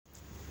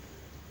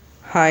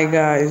Hi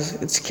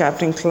guys, it's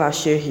Captain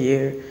Clasher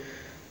here.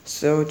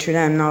 So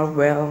today I'm not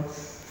well.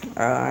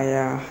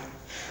 I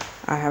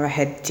have a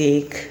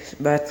headache,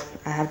 but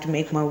I have to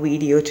make my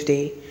video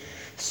today.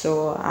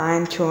 So I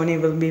and Tony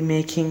will be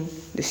making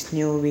this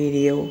new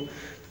video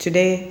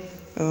today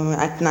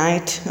at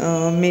night,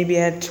 maybe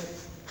at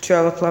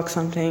 12 o'clock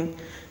something.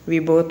 We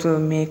both will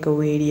make a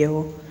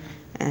video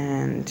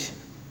and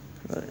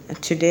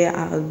today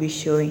I'll be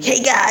showing.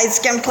 Hey guys,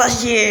 Cam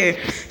Plus here.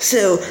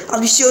 So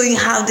I'll be showing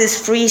how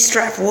this free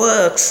strap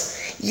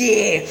works.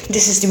 Yeah,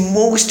 this is the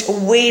most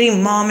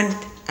awaiting moment,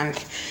 and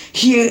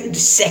here the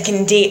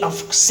second day of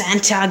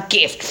Santa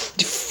gift,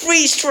 the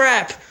free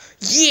strap.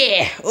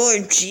 Yeah,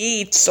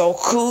 OMG, it's so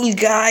cool,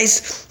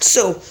 guys.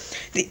 So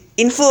the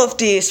info of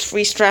this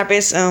free strap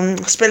is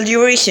spell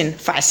duration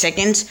 5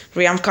 seconds,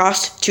 RAM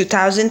cost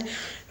 2000,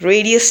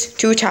 radius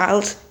 2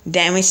 tiles,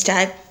 damage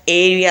type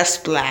area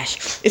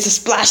splash. It's a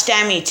splash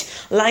damage,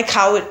 like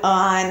how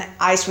an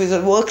ice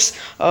wizard works,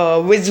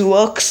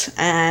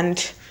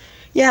 and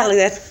yeah, like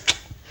that.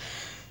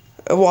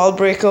 A wall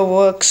breaker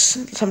works,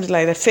 something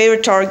like that.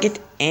 Favorite target,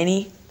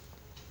 any.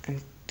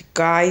 And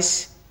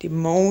guys, the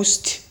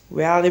most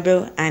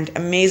valuable and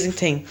amazing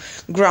thing,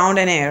 ground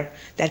and air.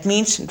 That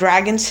means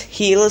dragons,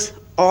 healers,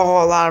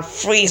 all are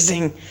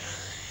freezing.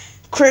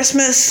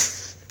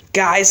 Christmas,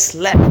 guys,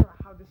 let's try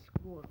how this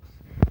works.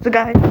 So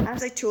guys,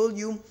 as I told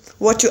you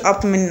what to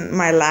up in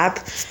my lab,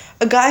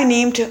 a guy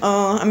named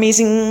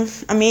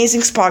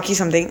amazing Sparky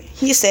something,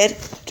 he said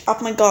to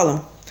up my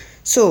golem.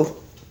 So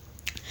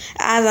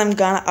as I'm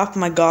gonna up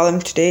my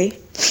golem today,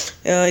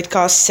 it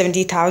costs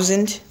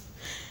 70,000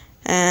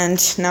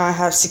 and now I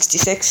have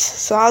 66,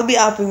 so I'll be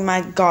upping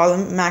my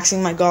golem,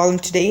 maxing my golem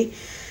today.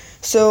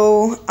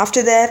 So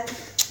after that,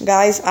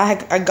 guys,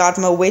 I got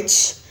my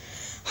witch.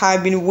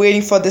 I've been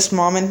waiting for this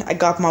moment. I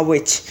got my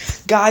witch.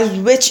 Guys,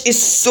 witch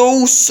is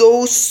so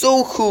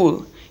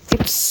cool.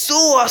 It's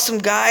so awesome,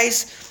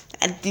 guys.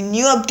 And the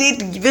new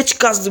update, the witch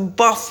got the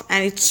buff,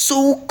 and it's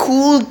so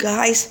cool,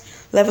 guys.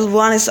 Level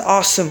 1 is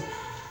awesome.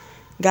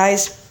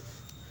 Guys,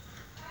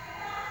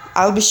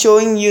 I'll be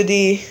showing you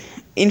the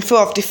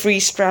info of the free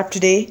strap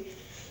today.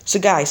 So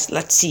guys,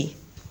 let's see.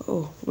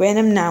 Oh,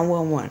 Venom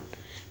 911.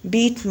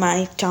 Beat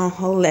my Town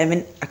Hall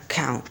 11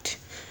 account.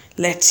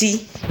 Let's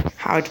see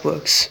how it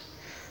works.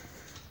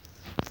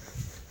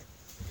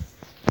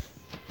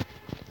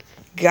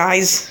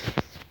 Guys,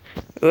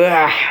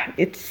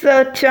 it's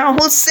Town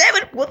Hall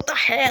 7. What the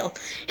hell?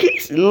 He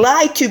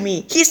lied to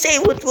me. He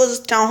said it was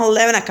a Town Hall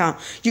 11 account.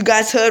 You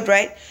guys heard,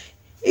 right?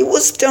 It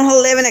was Town Hall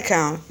 11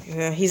 account.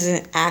 He's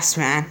an ass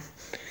man.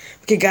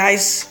 Okay,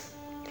 guys,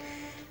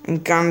 I'm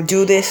gonna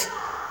do this.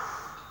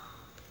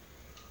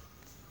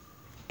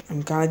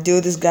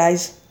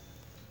 Guys.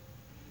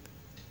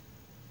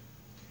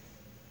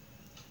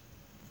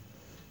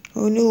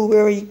 Oh no,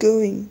 where are you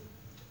going?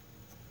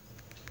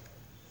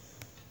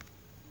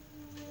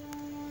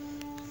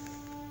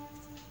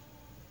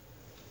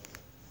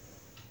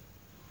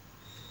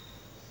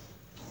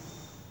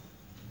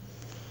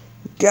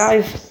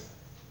 Guys,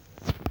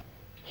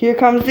 here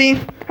comes he.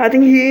 I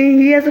think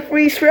he has a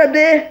free strap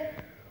there.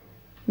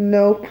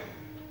 Nope.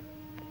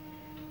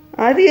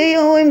 I think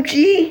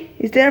OMG.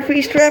 Is there a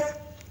free strap?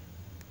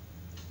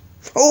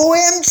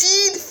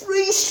 OMG, the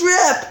free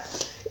strap.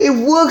 It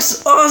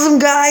works awesome,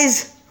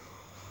 guys.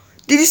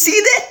 Did you see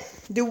that?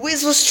 The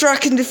whiz was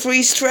struck in the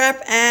free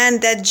strap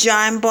and that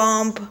giant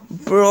bomb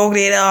broke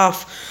it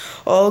off.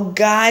 Oh,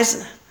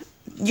 guys,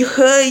 you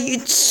heard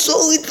it?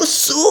 It was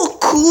so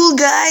cool,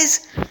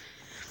 guys.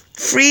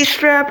 Free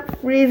strap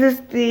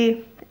freezes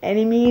the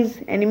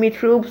enemy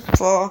troops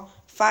for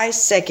 5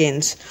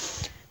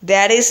 seconds.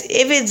 That is,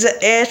 if it's an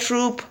air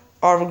troop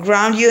or a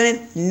ground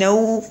unit,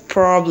 no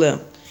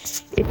problem.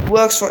 It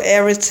works for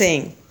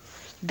everything.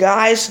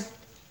 Guys,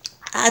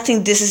 I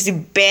think this is the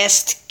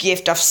best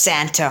gift of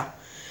Santa.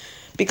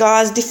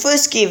 Because the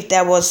first gift,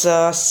 that was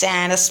a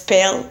Santa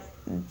spell,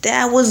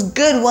 that was a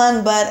good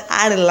one, but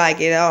I didn't like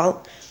it at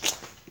all.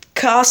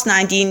 Cost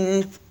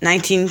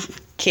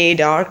 19k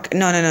dark,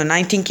 no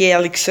 19k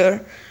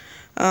elixir.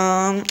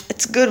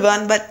 It's a good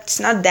one, but it's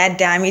not that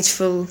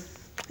damageful.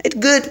 It's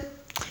good.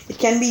 It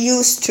can be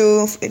used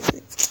to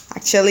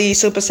actually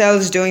Supercell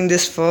is doing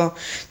this for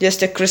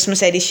just a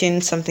Christmas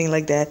edition, something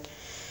like that.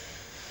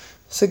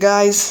 So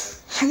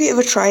guys, have you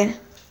ever tried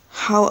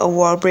how a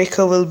wall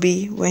breaker will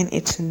be when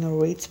it's in a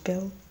raid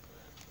spell?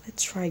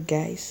 Let's try,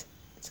 guys.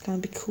 It's gonna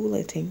be cool,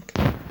 I think.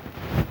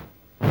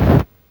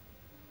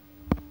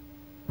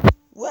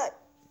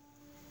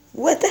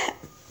 What the heck?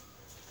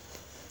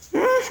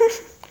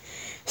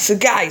 So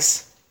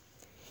guys,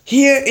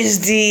 here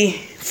is the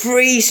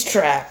free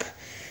strap.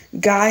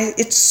 Guys,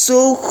 it's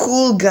so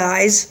cool,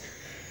 guys.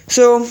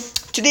 So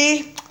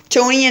today,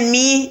 Tony and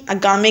me are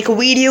gonna make a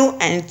video,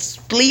 and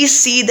please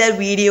see that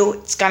video.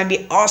 It's gonna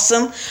be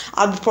awesome.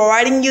 I'll be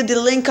providing you the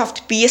link of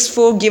the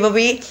PS4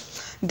 giveaway.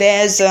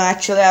 There's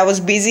actually, I was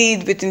busy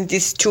within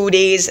these 2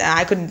 days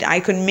and I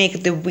couldn't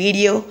make the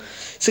video.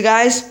 So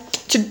guys,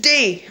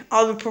 today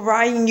I'll be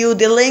providing you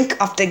the link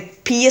of the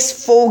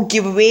PS4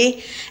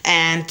 giveaway,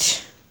 and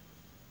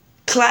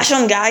Clash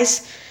on,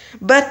 guys.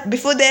 But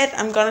before that,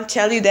 I'm gonna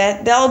tell you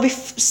that there will be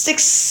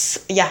six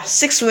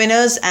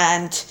winners,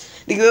 and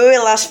the giveaway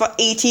lasts for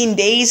 18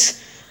 days.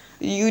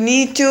 You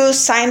need to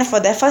sign up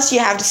for that. First, you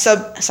have to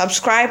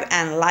subscribe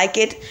and like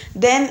it.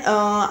 Then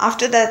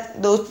after that,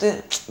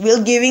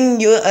 we'll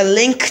giving you a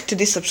link to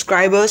the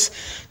subscribers.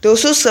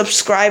 Those who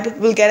subscribe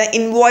will get an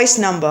invoice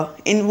number.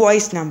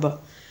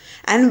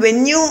 And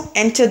when you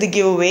enter the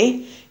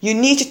giveaway, you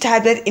need to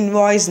type that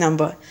invoice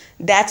number.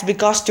 That's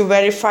because to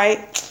verify,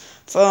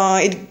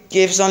 it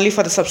gives only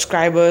for the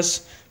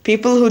subscribers.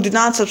 People who do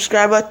not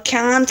subscribe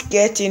can't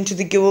get into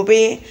the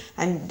giveaway,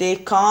 and they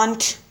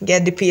can't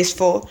get the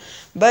PS4.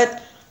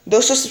 But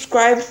those who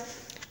subscribe,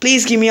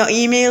 please give me your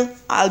email.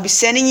 I'll be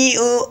sending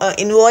you an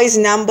invoice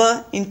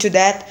number into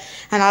that,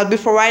 and I'll be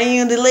providing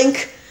you the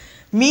link.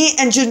 Me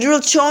and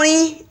General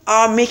Tony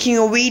are making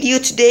a video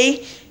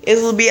today. It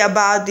will be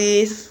about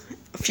the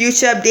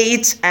future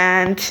updates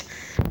and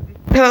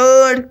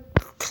third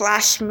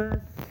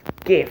Clashmas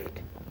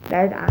gift.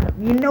 That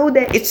you know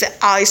that it's an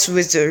ice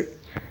wizard.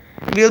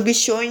 We'll be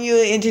showing you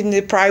it in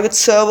the private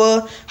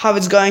server, how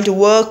it's going to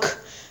work.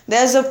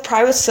 There's a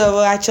private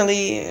server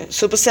actually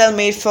Supercell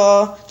made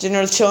for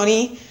General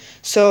Tony.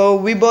 So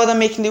we both are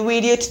making the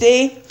video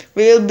today.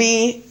 We'll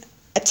be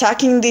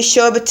attacking the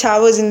Sherbet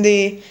Towers in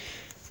the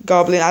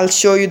Goblin. I'll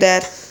show you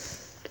that.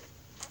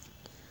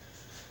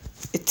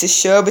 It's a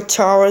Sherbet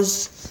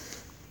Towers.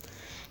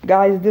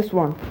 Guys, this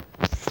one.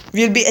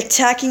 We'll be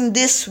attacking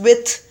this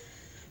with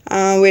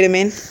wait a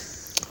minute.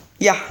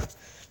 Yeah.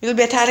 We'll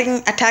be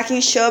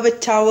attacking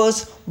Sherbet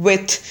Towers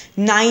with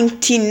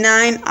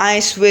 99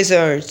 Ice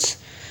Wizards.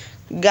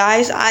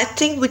 Guys, I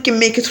think we can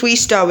make a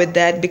 3-star with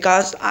that,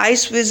 because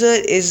Ice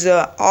Wizard is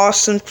an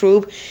awesome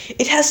troop.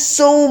 It has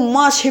so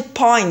much hit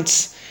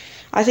points.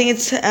 I think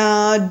it's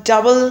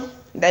double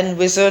than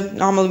Wizard,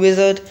 normal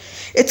Wizard.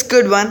 It's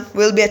good one.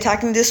 We'll be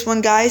attacking this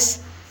one,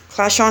 guys.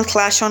 Clash on,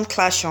 clash on,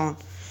 clash on.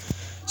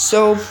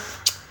 So,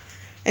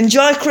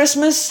 enjoy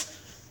Christmas.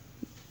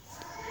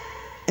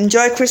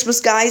 Enjoy Christmas,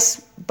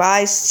 guys.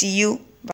 Bye. See you.